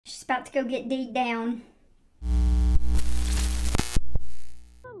About to go get Dee down.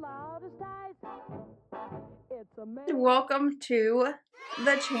 Welcome to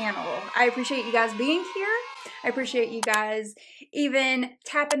the channel. I appreciate you guys being here. I appreciate you guys even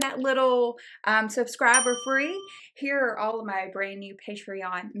tapping that little subscribe for free. Here are all of my brand new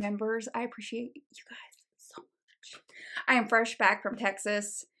Patreon members. I appreciate you guys so much. I am fresh back from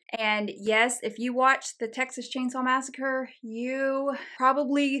Texas. And yes, if you watched the Texas Chainsaw Massacre, you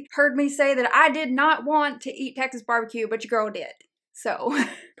probably heard me say that I did not want to eat Texas barbecue, but your girl did. So,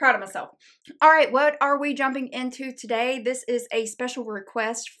 proud of myself. All right, what are we jumping into today? This is a special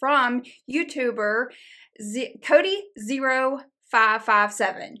request from YouTuber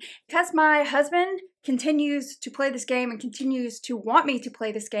Cody0557. Because my husband continues to play this game and continues to want me to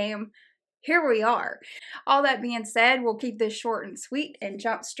play this game, here we are. All that being said, we'll keep this short and sweet and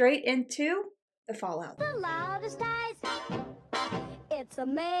jump straight into the Fallout. The loudest eyes, it's a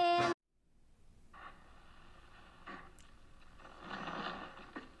man.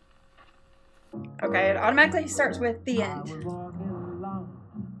 Okay, it automatically starts with the end.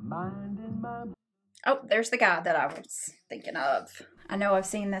 Oh, there's the guy that I was thinking of. I know I've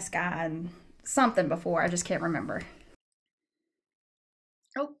seen this guy in something before, I just can't remember.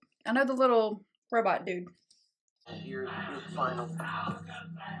 Oh, I know the little robot dude. Here's the final.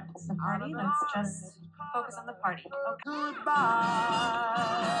 It's the party. Let's just focus on the party. Okay. Goodbye.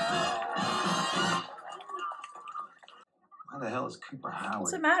 Why the hell is Cooper Howard?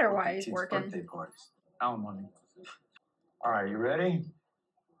 What's the matter? Why he's working? Birthday parties. Alimony. All right, you ready?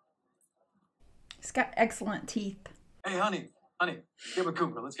 He's got excellent teeth. Hey, honey, get with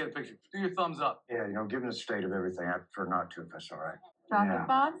Cooper. Let's get a picture. Do your thumbs up. Yeah, you know, given the state of everything, I prefer not to, if that's all right. Rocket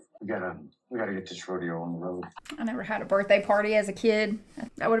Bob? We gotta get this rodeo on the road. I never had a birthday party as a kid.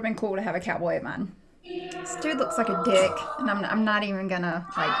 That would have been cool to have a cowboy of mine. This dude looks like a dick, and I'm not even gonna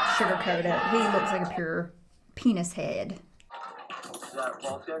like sugarcoat it. He looks like a pure penis head. Is that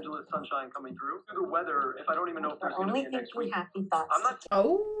Los Angeles sunshine coming through? The weather, if I don't even know if there's going to be a next week. Happy thoughts. I'm not.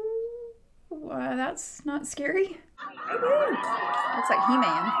 Oh, that's not scary. Looks like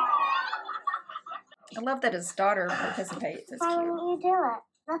He-Man. I love that his daughter participates. It's Why cute. won't you do it?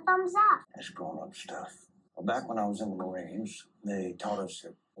 The thumbs up. That's grown-up stuff. Well, back when I was in the Marines, they taught us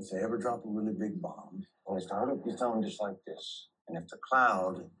that if they ever drop a really big bomb, well, they start up your thumb just like this. And if the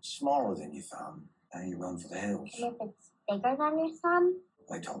cloud is smaller than your thumb, then you run for the hills. And if it's bigger than your thumb,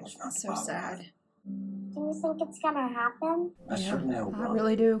 They told us not That's to so bother. sad. do you think it's gonna happen? I certainly hope I not.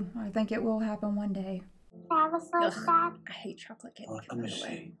 really do. I think it will happen one day. Travis like Ugh. that? I hate chocolate cake. Well, let me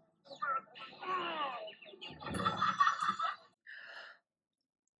see.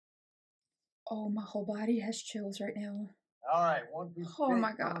 Oh, my whole body has chills right now. All right, one piece of Oh cake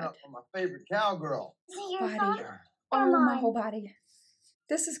my coming God. up from my favorite cowgirl. Is it your Body. thumb? Oh, Come my on. whole body.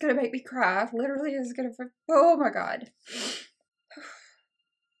 This is gonna make me cry. Literally, is gonna. Oh my God.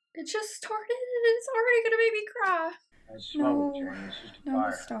 It just started and it's already gonna make me cry. That's smoke, No. Jane. It's just a No, fire.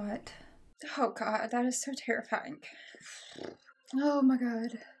 it's not. Oh God, that is so terrifying. Oh my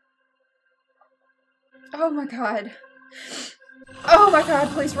God. Oh my God. Oh my God,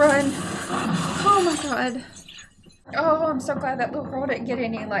 please run. Oh my God. Oh, I'm so glad that little girl didn't get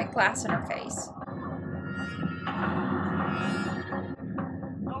any, like, glass in her face.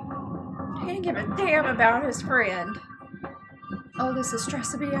 He didn't give a damn about his friend. Oh, this is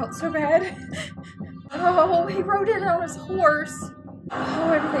stressing me out so bad. Oh, he rode in on his horse.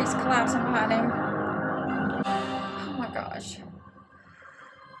 Oh, everything's collapsing behind him. Oh my gosh.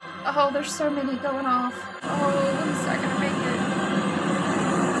 Oh, there's so many going off. Oh, he's not gonna make it.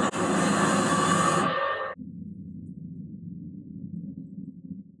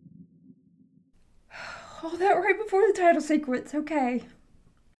 Oh, that right before the title sequence. Okay.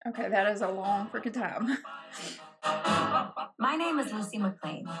 Okay, that is a long freaking time. My name is Lucy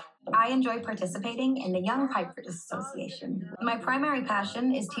McLean. I enjoy participating in the Young Pipers Association. My primary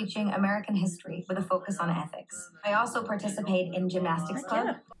passion is teaching American history with a focus on ethics. I also participate in gymnastics club.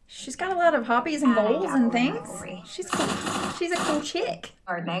 Yeah. She's got a lot of hobbies and And I goals dabble and in things. revelry. She's cool. She's a cool chick.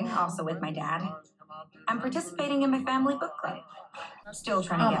 Gardening, also with my dad. I'm participating in my family book club. Still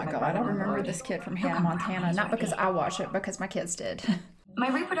trying to Oh get my my God, brother I on remember board. this kid from Hannah Montana. Not because I watched it, because my kids did. My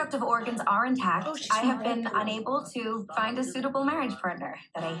reproductive organs are intact. Oh, she's I from have been Redpool. unable to find a suitable marriage partner,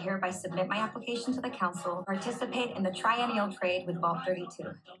 that I hereby submit my application to the council, participate in the triennial trade with Vault 32.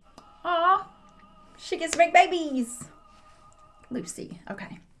 Aw, she gets to make babies. Lucy,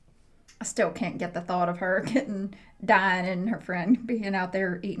 okay. I still can't get the thought of her dying and her friend being out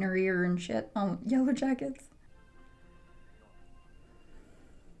there eating her ear and shit on Yellow Jackets.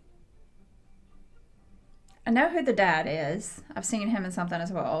 I know who the dad is. I've seen him in something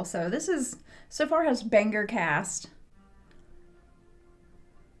as well. So this is, so far has banger cast.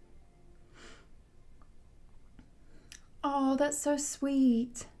 Oh, that's so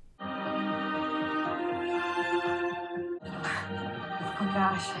sweet. Oh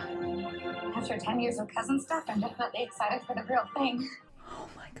gosh. After 10 years of cousin stuff, I'm definitely excited for the real thing. Oh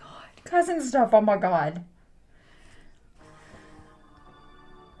my God. Cousin stuff, oh my God.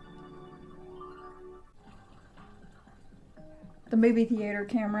 The movie theater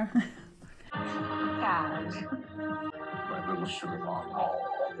camera. God. My little sugar mom.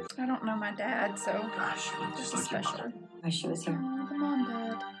 I don't know my dad, so Gosh, you look this just is like your special. mother. Wish she was here. Oh, the mom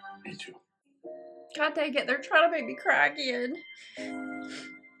dad. Me too. God dang it, they're trying to make me cry again.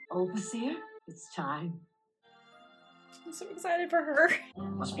 Overseer, it's time. I'm so excited for her.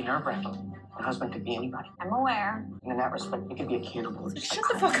 Must be nerve-wracking. My husband could be anybody. I'm aware. And in that respect, he could be a cannibal. Or Shut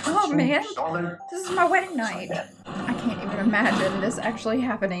the fuck up, man. This is my wedding night. I can't even imagine this actually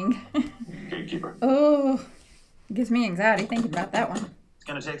happening. Gatekeeper. Oh, it gives me anxiety thinking about that one. It's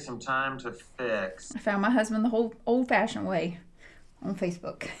gonna take some time to fix. I found my husband the whole old-fashioned way on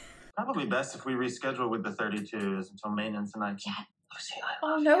Facebook. Probably best if we reschedule with the 32s until maintenance and I can. Lucy,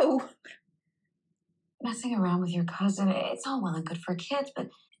 Oh no. Messing around with your cousin, it's all well and good for kids, but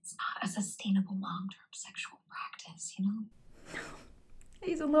it's not a sustainable long-term sexual practice, you know?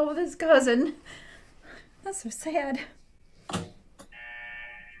 He's in love with his cousin. That's so sad.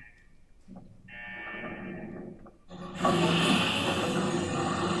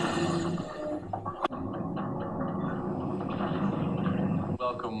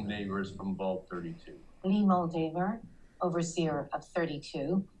 Welcome, neighbors from Vault 32. Lee Moldaver, overseer of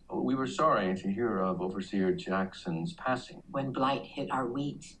 32. We were sorry to hear of Overseer Jackson's passing. When blight hit our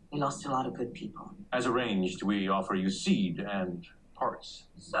wheat, we lost a lot of good people. As arranged, we offer you seed and parts.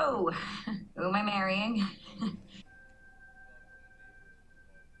 So, who am I marrying?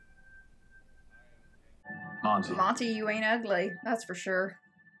 Monty. Monty, you ain't ugly. That's for sure.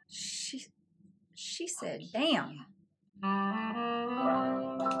 She said, damn.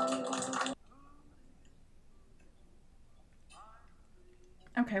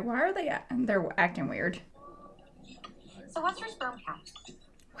 Okay, why are they're acting weird. So what's your sperm count?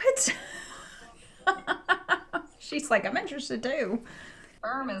 What? She's like, I'm interested too.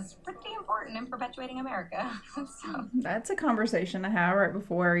 Sperm is pretty important in perpetuating America. So That's a conversation to have right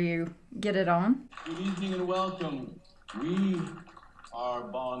before you get it on. Good evening and welcome. We are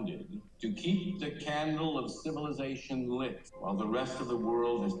bonded to keep the candle of civilization lit while the rest of the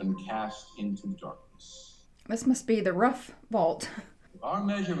world has been cast into darkness. This must be the rough vault. If our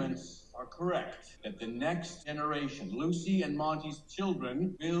measurements are correct, that the next generation, Lucy and Monty's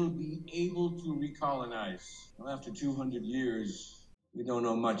children, will be able to recolonize. Well, after 200 years, we don't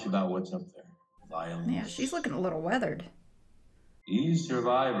know much about what's up there. Violence. Yeah, she's looking a little weathered. These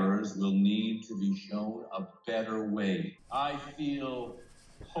survivors will need to be shown a better way. I feel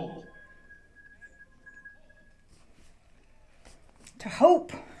hope. To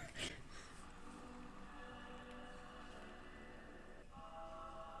hope.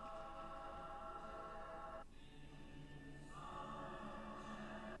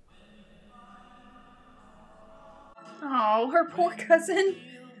 Oh, her poor cousin.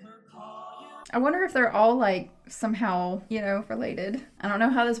 I wonder if they're all like somehow, you know, related. I don't know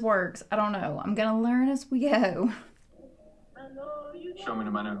how this works. I don't know. I'm gonna learn as we go. Show me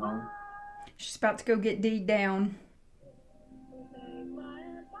to my new home. She's about to go get deed down.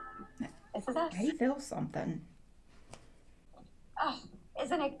 this is us. I feel something. Oh,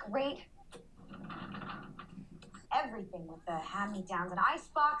 isn't it great? Everything with the hand-me-downs, an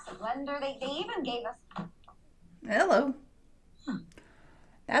icebox, a blender. They even gave us. Hello.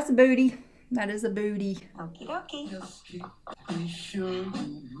 That's a booty. That is a booty. Okie dokie. Be sure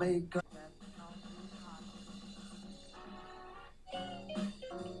you make up.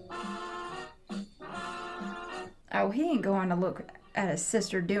 Oh, he ain't going to look at his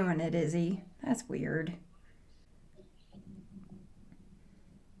sister doing it, is he? That's weird.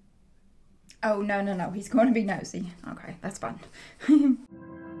 Oh, no, no, no. He's going to be nosy. Okay, that's fine.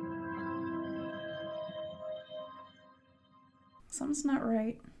 Something's not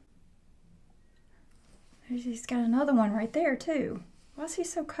right. He's got another one right there, too. Why is he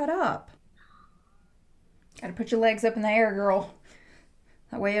so cut up? Gotta put your legs up in the air, girl.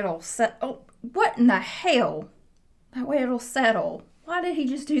 That way it'll set. Oh, what in the hell? That way it'll settle. Why did he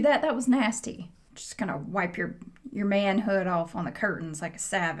just do that? That was nasty. Just gonna wipe your manhood off on the curtains like a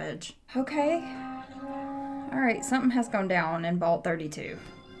savage. Okay. Alright, something has gone down in Vault 32.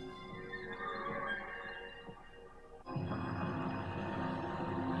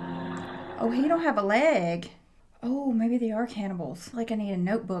 Oh, he don't have a leg. Oh, maybe they are cannibals. Like I need a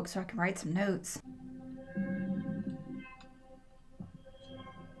notebook so I can write some notes.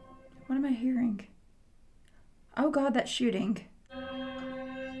 What am I hearing? Oh God, that's shooting.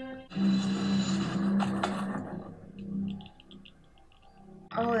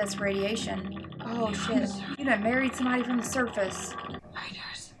 Oh, that's radiation. Oh shit. You done married somebody from the surface.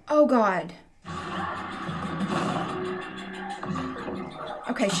 Oh God.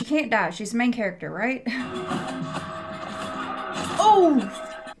 Okay, she can't die. She's the main character, right? Oh!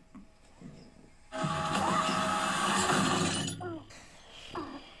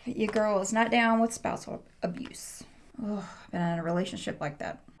 Your girl is not down with spousal abuse. Oh, I've been in a relationship like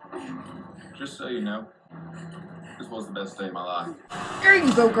that. Just so you know, this was the best day of my life. There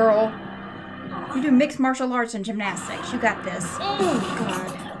you go, girl. You do mixed martial arts and gymnastics. You got this. Oh,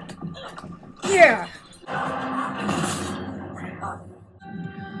 God. Yeah.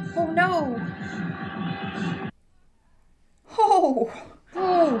 Oh, no. Oh.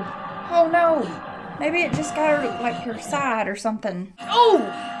 Oh. Oh, no. Maybe it just got her, like, her side or something. Oh.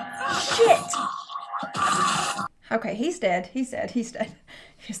 Shit. Okay, he's dead. He's dead. He's dead.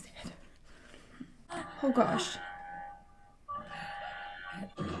 He's dead. Oh, gosh.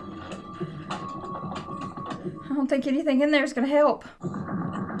 I don't think anything in there is going to help.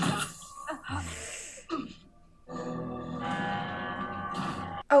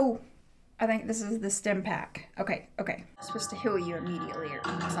 Oh, I think this is the stim pack. Okay, okay. It's supposed to heal you immediately or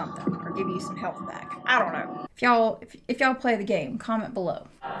something, or give you some health back. I don't know. If y'all play the game, comment below.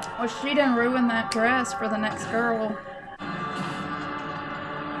 Well, she done ruined that dress for the next girl.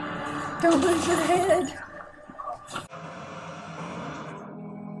 Don't lose your head.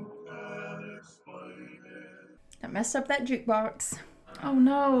 That messed up that jukebox. Oh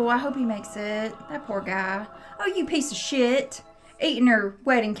no, I hope he makes it. That poor guy. Oh, you piece of shit. Eating her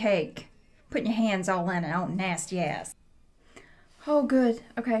wedding cake. Putting your hands all in it. Oh, nasty ass. Oh, good.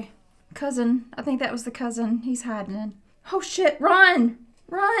 Okay. Cousin. I think that was the cousin. He's hiding in. Oh shit, run!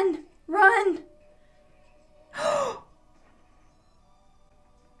 Run! Run!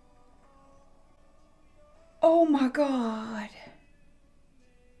 Oh my God.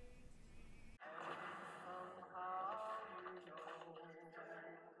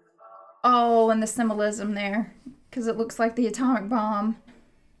 Oh, and the symbolism there. Because it looks like the atomic bomb.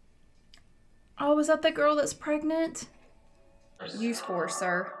 Oh, is that the girl that's pregnant? Use force,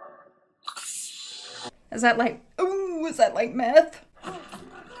 sir. Is that like... Ooh, is that like meth?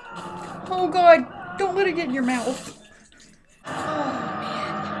 Oh, God. Don't let it get in your mouth. Oh,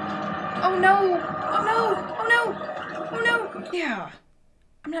 man. Oh, no. Oh, no. Oh, no. Oh, no. Yeah.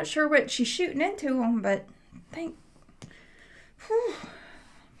 I'm not sure what she's shooting into him, but thank... Whew.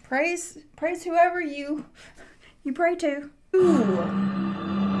 Praise whoever you pray to. Ooh.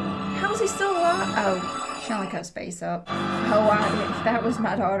 How is he still alive? Oh, she only cut his face up. Oh, if that was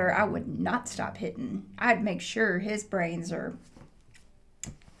my daughter, I would not stop hitting. I'd make sure his brains are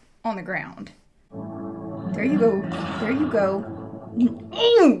on the ground. There you go. There you go.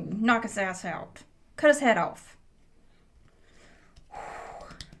 Ooh, knock his ass out. Cut his head off.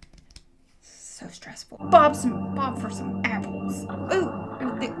 So stressful. Bob for some apples. Ooh,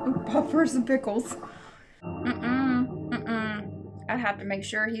 Bob for some pickles. I'd have to make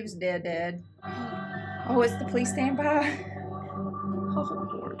sure he was dead. Oh, it's the police standby. Oh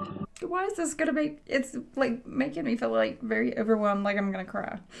Lord. Why is this gonna make? It's like making me feel like very overwhelmed, like I'm gonna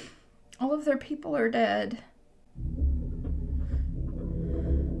cry. All of their people are dead.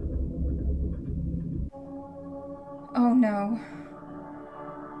 Oh no.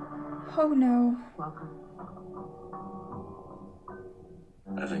 Oh no. Welcome.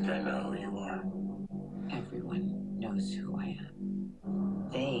 I think I know who you are. Everyone knows who I am.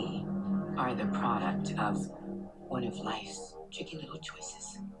 They are the product of one of life's tricky little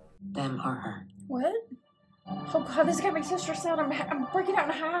choices. Them or her. What? Oh God, this got me so stressed out. I'm breaking out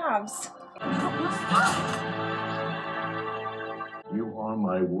in halves. You are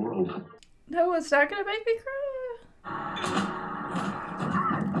my world. No, it's not gonna make me cry.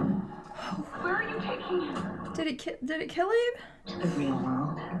 Where are you taking him? Did it kill him? The real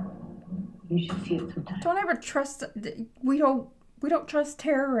world. You should see it sometime. Don't ever trust. We don't trust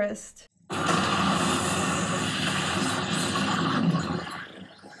terrorists.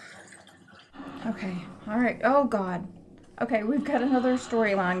 Okay. All right. Oh God. Okay, we've got another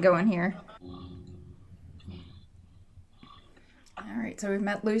storyline going here. All right. So we've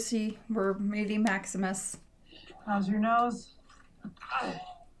met Lucy. We're meeting Maximus. How's your nose?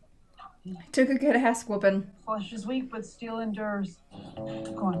 Took a good ass whooping. Flesh is weak, but steel endures.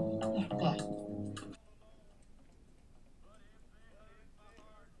 Go on. There.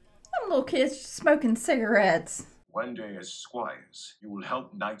 I'm little kid's smoking cigarettes. One day as squires, you will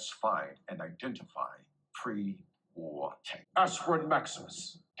help knights find and identify pre-war tech. Aspirin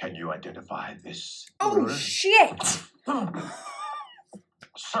Maximus, can you identify this? Oh, shit!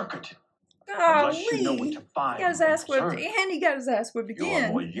 Circuit. Golly. Unless you know what to find. He got his ass whipped, and he got his ass whipped You are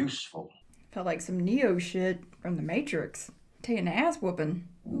again. more useful. Felt like some Neo shit from the Matrix. Taking an ass whooping.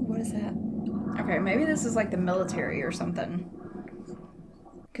 Ooh, what is that? Okay, maybe this is like the military or something.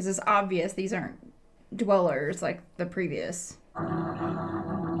 Because it's obvious these aren't dwellers like the previous.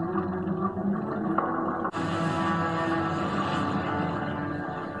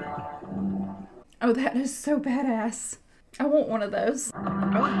 Oh, that is so badass. I want one of those.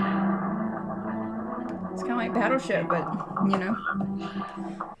 Oh. It's kind of like Battleship, but, you know.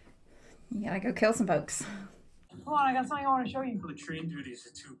 You gotta go kill some folks. Come on, I got something I want to show you. Latrine duty is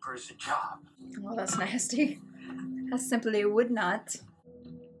a two-person job. Oh, that's nasty. I simply would not.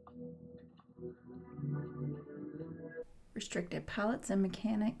 Restricted pilots and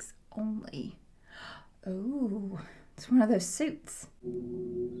mechanics only. Oh, it's one of those suits.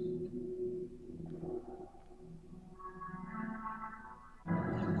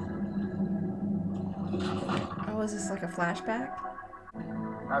 Oh, is this like a flashback?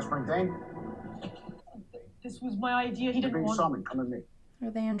 Aspirin Dane? This was my idea. He didn't want. Summon. Come with me. Are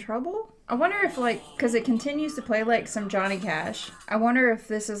they in trouble? I wonder if, like, because it continues to play like some Johnny Cash. I wonder if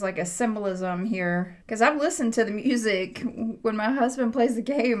this is like a symbolism here. Because I've listened to the music. When my husband plays the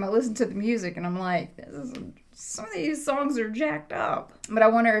game, I listen to the music and I'm like, some of these songs are jacked up. But I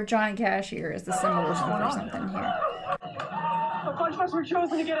wonder if Johnny Cash here is the symbolism for something here. A bunch of us were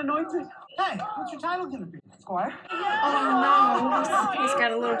chosen to get anointed. Hey, what's your title gonna be? Squire? Oh no, he's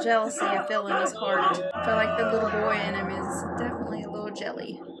got a little jealousy, I feel, in his heart. I feel like the little boy in him is definitely a little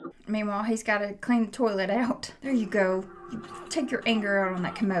jelly. Meanwhile, he's got to clean the toilet out. There you go. You take your anger out on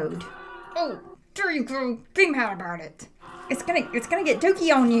that commode. Oh, there you go. Be mad about it. It's gonna get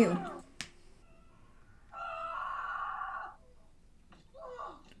dookie on you.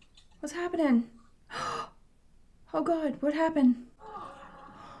 What's happening? Oh God, what happened?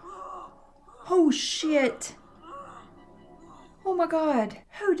 Oh shit. Oh my God,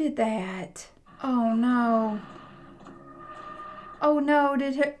 who did that? Oh no. Oh no,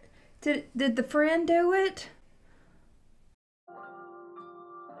 did the friend do it?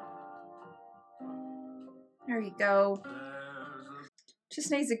 There you go.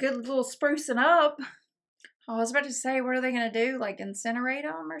 Just needs a good little sprucing up. Oh, I was about to say, what are they gonna do? Like incinerate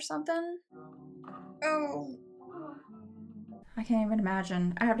them or something? Oh. I can't even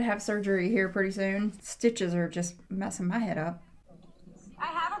imagine. I have to have surgery here pretty soon. Stitches are just messing my head up. I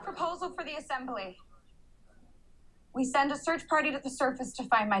have a proposal for the assembly. We send a search party to the surface to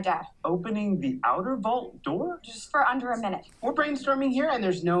find my dad. Opening the outer vault door? Just for under a minute. We're brainstorming here and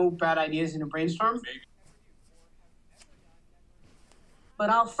there's no bad ideas in a brainstorm? But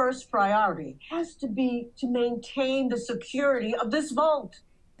our first priority has to be to maintain the security of this vault.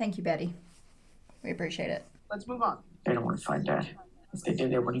 Thank you, Betty. We appreciate it. Let's move on. They don't want to find Dad. If they did,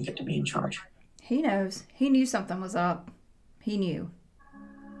 they wouldn't get to be in charge. He knows. He knew something was up. He knew.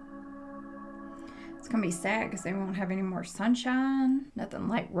 It's gonna be sad because they won't have any more sunshine. Nothing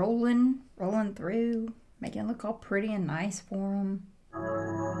like rolling through, making it look all pretty and nice for them.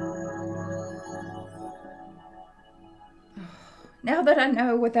 Now that I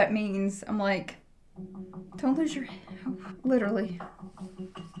know what that means, I'm like, don't lose your head. Literally.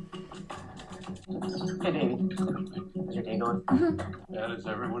 Hey, baby. How's your day going? That is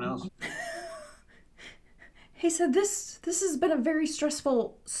everyone else. He said this has been a very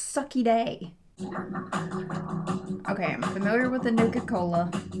stressful, sucky day. Okay, I'm familiar with the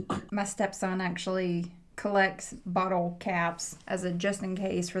Nuka-Cola. My stepson actually collects bottle caps as a just in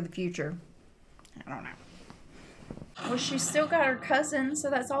case for the future. I don't know. Well, she's still got her cousin, so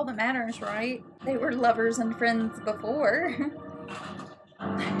that's all that matters, right? They were lovers and friends before.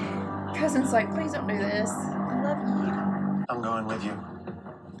 Cousin's like, please don't do this. I love you. I'm going with you.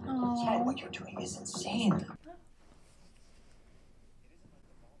 Aww. Ted, what you're doing is insane.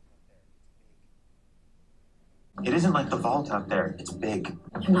 It isn't like the vault out there. It's big.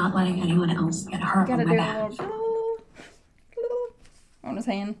 I'm not letting anyone else get hurt Gotta on do my a back. little on his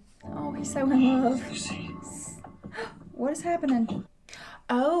hand. Oh, he's so in love. What is happening?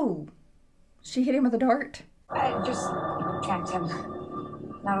 Oh, she hit him with a dart. I just tracked him.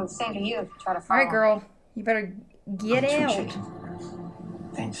 Now the same to you if you try to All follow. right, girl, you better get out.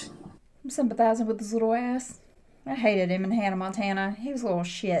 Thanks. I'm sympathizing with his little ass. I hated him in Hannah Montana. He was a little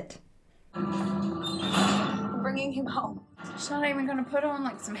shit. I'm bringing him home. She's not even gonna put on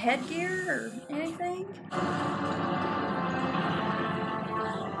like some headgear or anything.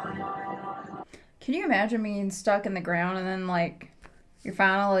 Can you imagine being stuck in the ground and then, like, you're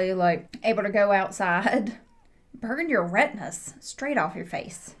finally, like, able to go outside? Burn your retinas straight off your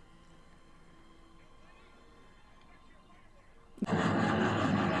face.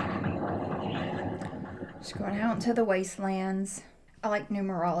 Just going out into the wastelands. I like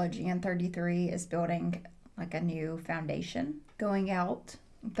numerology, and 33 is building like a new foundation. Going out.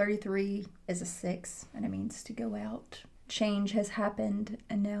 33 is a 6, and it means to go out. Change has happened,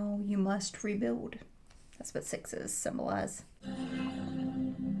 and now you must rebuild. That's what 6s symbolize.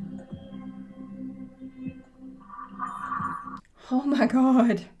 Oh my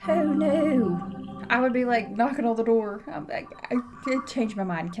God. Oh no. I would be like knocking on the door. I'm like, I changed my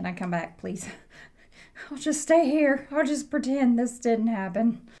mind. Can I come back, please? I'll just stay here. I'll just pretend this didn't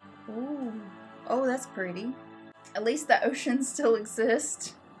happen. Ooh. Oh, that's pretty. At least the ocean still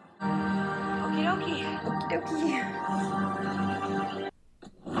exists. Okie dokie. Okie dokie.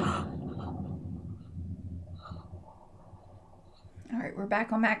 Alright, we're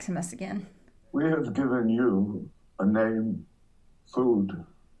back on Maximus again. We have given you a name, food,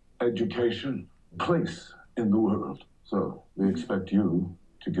 education, place in the world. So we expect you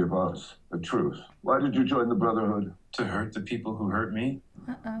to give us the truth. Why did you join the Brotherhood? To hurt the people who hurt me?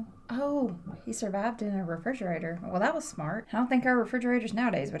 Uh-oh. Oh, he survived in a refrigerator. Well, that was smart. I don't think our refrigerators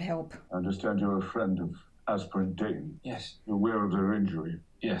nowadays would help. I understand you're a friend of Aspirin Dane. Yes. You're aware of their injury.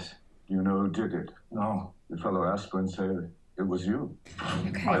 Yes. Do you know who did it? No. Your fellow Aspirin said it was you.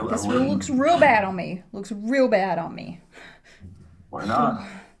 Okay, this looks real bad on me. Looks real bad on me. Why not?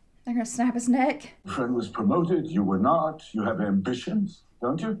 They're gonna snap his neck. Your friend was promoted. You were not. You have ambitions,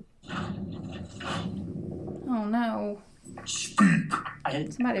 don't you? Oh no. Speak.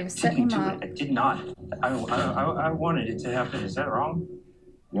 Somebody was setting him up. I did not. I wanted it to happen. Is that wrong?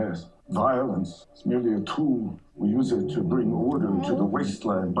 Yes. Violence is merely a tool. We use it to bring order to the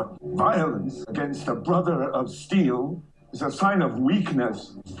wasteland. But violence against a brother of steel is a sign of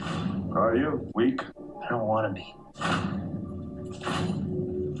weakness. Are you weak? I don't want to be.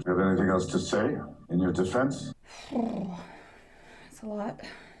 You have anything else to say in your defense? Oh, that's a lot.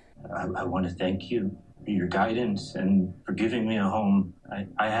 I want to thank you for your guidance and for giving me a home.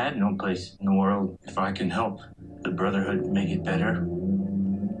 I had no place in the world. If I can help the Brotherhood make it better,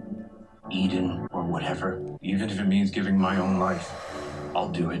 Eden or whatever, even if it means giving my own life, I'll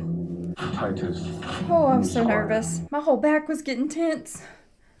do it. Titus. Oh, I'm so nervous. My whole back was getting tense.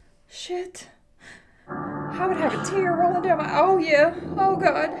 Shit. I would have a tear rolling down my... Oh, yeah. Oh,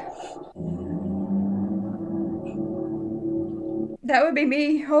 God. That would be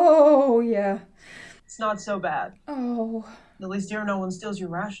me. Oh, yeah. It's not so bad. Oh. At least here no one steals your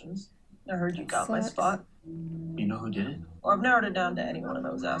rations. I heard you got my spot. You know who did it? Well, I've narrowed it down to any one of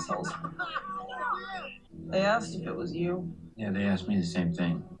those assholes. They asked if it was you. Yeah, they asked me the same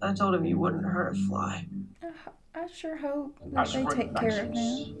thing. I told him you wouldn't hurt a fly. I sure hope that they take care of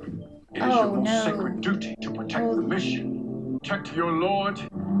me. It is your most sacred duty to protect the mission. Protect your lord.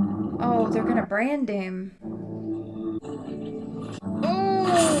 Oh, they're gonna brand him. Oh!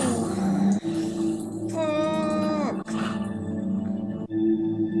 Fuck!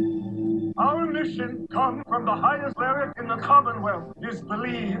 Our mission comes from the highest cleric in the Commonwealth. It is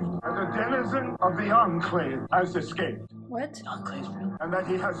believed that a denizen of the Enclave has escaped. What? Enclave's real. And that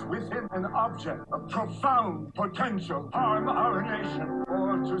he has with him an object of profound potential to harm our nation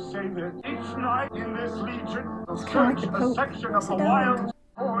or to save it. Each night in this legion, will search a section of the wilds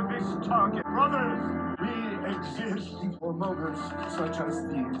for this target. Brothers, we exist for moments such as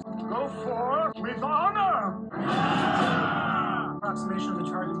these. Go forth with honor! Approximation of the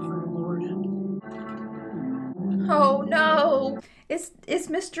target for the Lord. Oh no! It's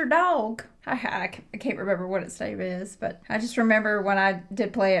Mr. Dog. I can't remember what its name is, but I just remember when I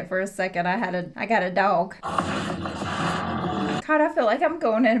did play it for a second, I got a dog. God, I feel like I'm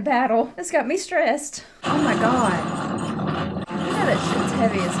going in a battle. This got me stressed. Oh my God. You know that shit's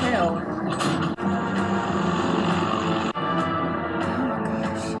heavy as hell. Oh my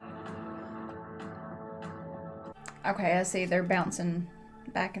gosh. Okay, I see they're bouncing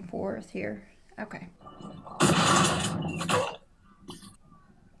back and forth here. Okay.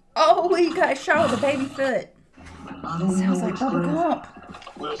 Oh, he got shot with a baby foot. Sounds like Bubba Gump.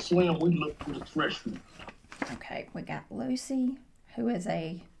 Well, Slim, we look for the freshman. Okay, we got Lucy, who is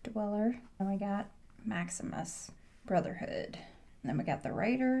a dweller. And we got Maximus, Brotherhood. And then we got the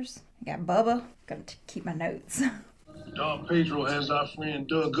Raiders. We got Bubba. Gonna keep my notes. Don Pedro has our friend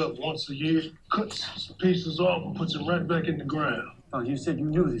dug up once a year, cuts some pieces off and puts him right back in the ground. Oh, you said you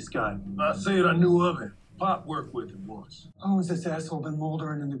knew this guy. I said I knew of him. Pop worked with him once. How has this asshole been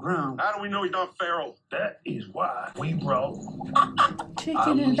moldering in the ground? How do we know he's not feral? That is why we brought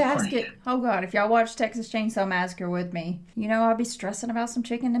Chicken in basket. Oh God, if y'all watch Texas Chainsaw Massacre with me, you know I'll be stressing about some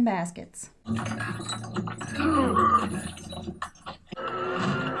chicken in baskets.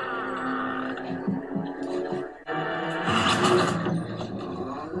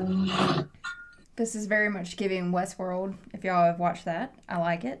 This is very much giving Westworld, if y'all have watched that. I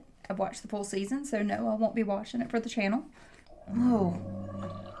like it. I've watched the full season, so no, I won't be watching it for the channel. Oh.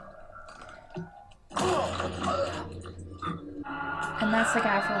 And that's the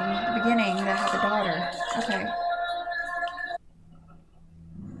guy from the beginning that had the daughter. Okay.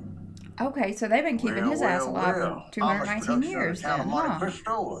 Okay, so they've been keeping his ass alive for 219 years then, huh?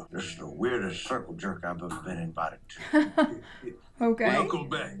 This is the weirdest circle jerk I've ever been invited to. Okay. Welcome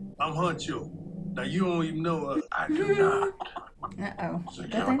back. I'm Huncho. Now you don't even know I do not. Uh-oh.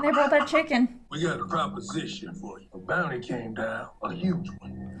 Good thing they brought that chicken. We got a proposition for you. A bounty came down, a huge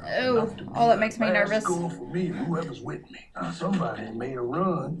one. Oh, that makes me nervous. Score for me and whoever's with me. Now somebody made a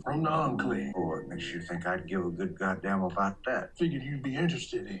run from the Enclave. Oh, it makes you think I'd give a good goddamn about that. Figured you'd be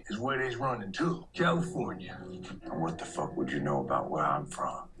interested in is where they's running to. California. And what the fuck would you know about where I'm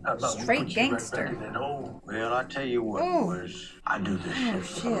from? How about Straight we put gangster. You right back in that hole? Well, I tell you what, boys. I do this shit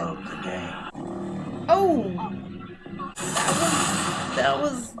because I love the game. Oh! That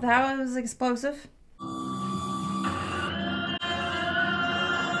was explosive.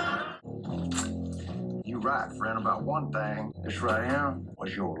 You right, friend, about one thing. This right here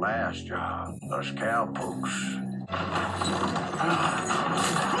was your last job. Us cowpokes.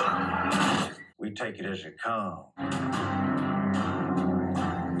 We take it as it comes.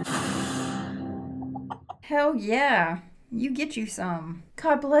 Hell yeah. You get you some.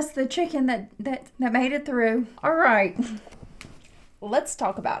 God bless the chicken that made it through. All right. Let's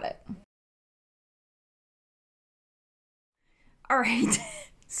talk about it. All right.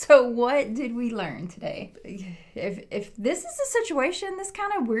 So what did we learn today? If this is a situation, this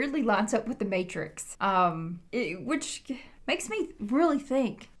kind of weirdly lines up with The Matrix, which makes me really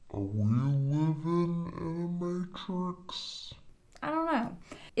think. Are we living in a Matrix? I don't know.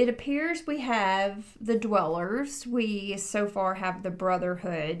 It appears we have the Dwellers. We so far have the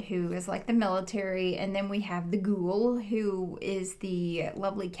Brotherhood, who is like the military, and then we have the Ghoul, who is the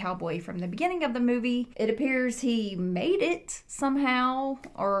lovely cowboy from the beginning of the movie. It appears he made it somehow,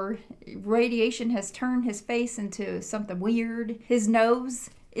 or radiation has turned his face into something weird. His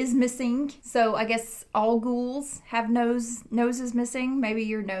nose is missing, so I guess all ghouls have noses missing. Maybe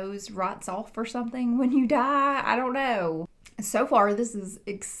your nose rots off or something when you die. I don't know. So far, this is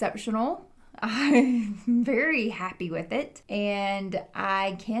exceptional. I'm very happy with it, and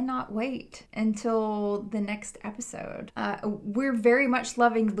I cannot wait until the next episode. We're very much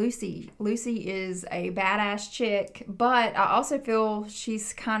loving Lucy. Lucy is a badass chick, but I also feel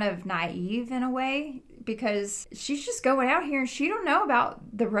she's kind of naive in a way, because she's just going out here and she don't know about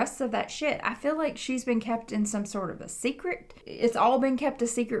the rest of that shit. I feel like she's been kept in some sort of a secret. It's all been kept a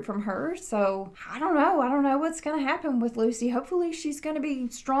secret from her, so I don't know. I don't know what's going to happen with Lucy. Hopefully she's going to be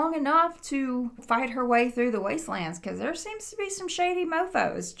strong enough to fight her way through the wastelands, because there seems to be some shady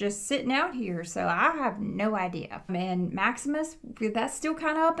mofos just sitting out here, so I have no idea. And Maximus, that's still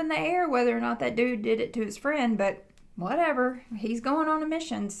kind of up in the air whether or not that dude did it to his friend, but whatever. He's going on a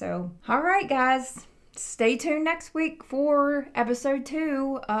mission, so. All right, guys. Stay tuned next week for episode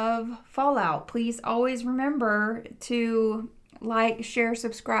 2 of Fallout. Please always remember to like, share,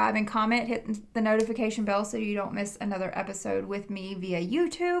 subscribe, and comment. Hit the notification bell so you don't miss another episode with me via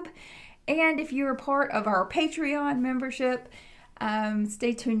YouTube. And if you're a part of our Patreon membership,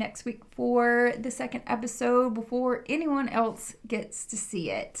 stay tuned next week for the second episode before anyone else gets to see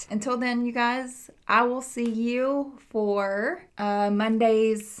it. Until then, you guys, I will see you for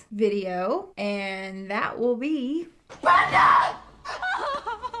Monday's video, and that will be... Brenda!